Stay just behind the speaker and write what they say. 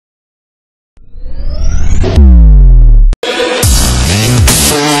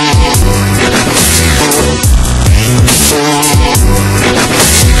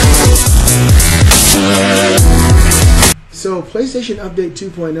PlayStation Update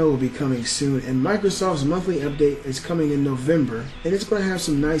 2.0 will be coming soon, and Microsoft's monthly update is coming in November, and it's going to have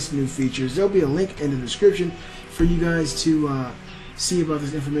some nice new features. There'll be a link in the description for you guys to see about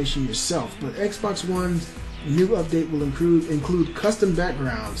this information yourself. But Xbox One's new update will include custom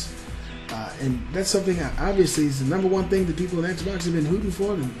backgrounds, and that's something that obviously is the number one thing that people in Xbox have been hooting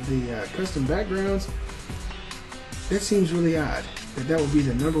for, the custom backgrounds. That seems really odd that would be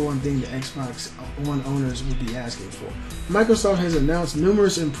the number one thing that Xbox One owners would be asking for. Microsoft has announced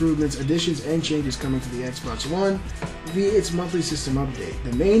numerous improvements, additions, and changes coming to the Xbox One via its monthly system update.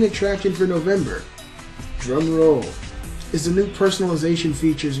 The main attraction for November, drum roll, is the new personalization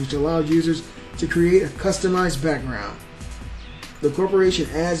features which allow users to create a customized background. The corporation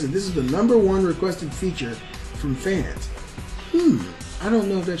adds that this is the number one requested feature from fans. I don't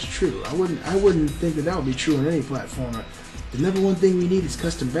know if that's true. I wouldn't think that would be true on any platform. The number one thing we need is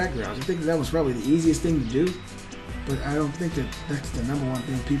custom backgrounds. I think that was probably the easiest thing to do, but I don't think that that's the number one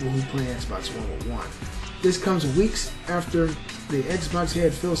thing people who play Xbox One will want. This comes weeks after the Xbox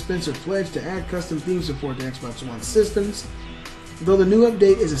head Phil Spencer pledged to add custom theme support to Xbox One systems. Though the new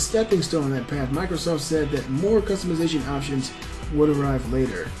update is a stepping stone on that path, Microsoft said that more customization options would arrive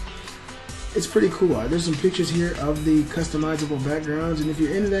later. It's pretty cool. There's some pictures here of the customizable backgrounds, and if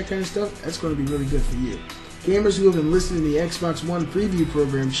you're into that kind of stuff, that's going to be really good for you. Gamers who have enlisted in the Xbox One preview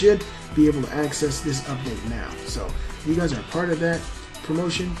program should be able to access this update now. So if you guys are part of that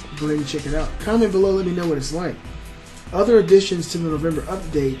promotion, go ahead and check it out. Comment below, let me know what it's like. Other additions to the November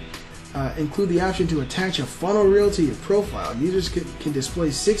update include the option to attach a funnel reel to your profile. Users can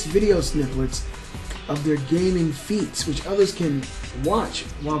display 6 video snippets of their gaming feats, which others can watch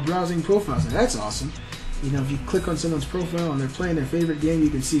while browsing profiles. And that's awesome. You know, if you click on someone's profile and they're playing their favorite game,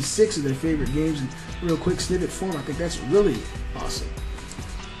 you can see 6 of their favorite games in real quick snippet form. I think that's really awesome.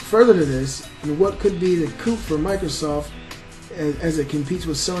 Further to this, what could be the coup for Microsoft as it competes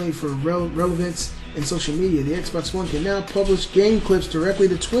with Sony for relevance in social media, the Xbox One can now publish game clips directly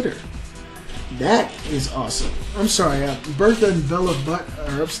to Twitter. That is awesome. I'm sorry, Bertha and Bella Butt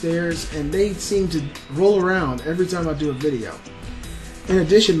are upstairs, and they seem to roll around every time I do a video. In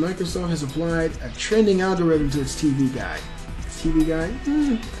addition, Microsoft has applied a trending algorithm to its TV guide. TV guide?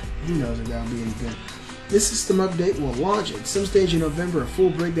 Who knows if that'll be any good. This system update will launch at some stage in November. A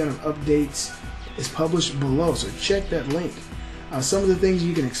full breakdown of updates is published below, so check that link. Some of the things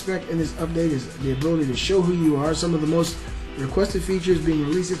you can expect in this update is the ability to show who you are. Some of the most requested features being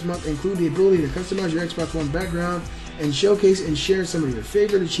released this month include the ability to customize your Xbox One background and showcase and share some of your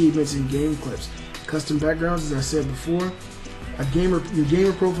favorite achievements in game clips. Custom backgrounds, as I said before. Your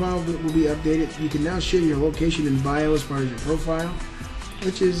gamer profile will be updated. You can now share your location and bio as part of your profile,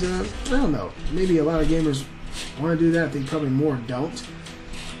 which is, I don't know, maybe a lot of gamers want to do that. I think probably more don't.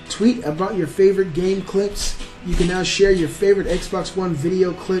 Tweet about your favorite game clips. You can now share your favorite Xbox One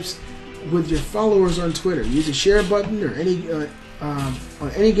video clips with your followers on Twitter. Use the share button or any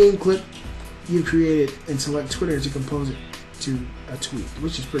on any game clip you created and select Twitter to compose it to a tweet,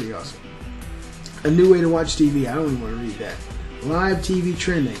 which is pretty awesome. A new way to watch TV. I don't even want to read that. Live TV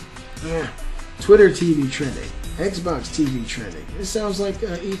trending. Twitter TV trending. Xbox TV trending. It sounds like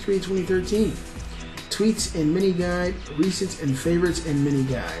E3 2013. Tweets and mini guide. Recents and favorites and mini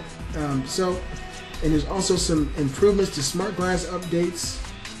guide. And there's also some improvements to smart glass updates.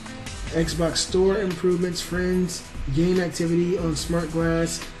 Xbox Store improvements, friends, game activity on smart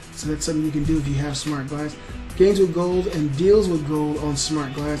glass. So that's something you can do if you have smart glass. Games with gold and deals with gold on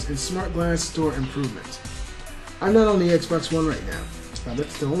smart glass, and smart glass store improvements. I'm not on the Xbox One right now.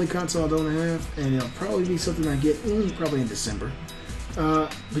 That's the only console I don't have, and it'll probably be something I get probably in December.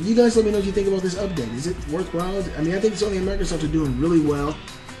 But you guys let me know what you think about this update. Is it worthwhile? I mean, I think Sony and Microsoft are doing really well.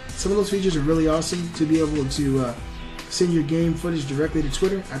 Some of those features are really awesome. To be able to send your game footage directly to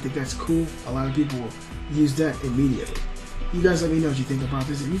Twitter, I think that's cool. A lot of people will use that immediately. You guys let me know what you think about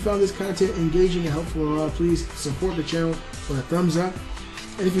this. If you found this content engaging and helpful at all, please support the channel with a thumbs up.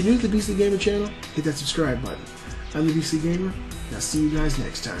 And if you're new to the Beastly Gamer channel, hit that subscribe button. I'm the Beastly Gamer, and I'll see you guys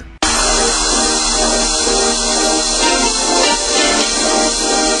next time.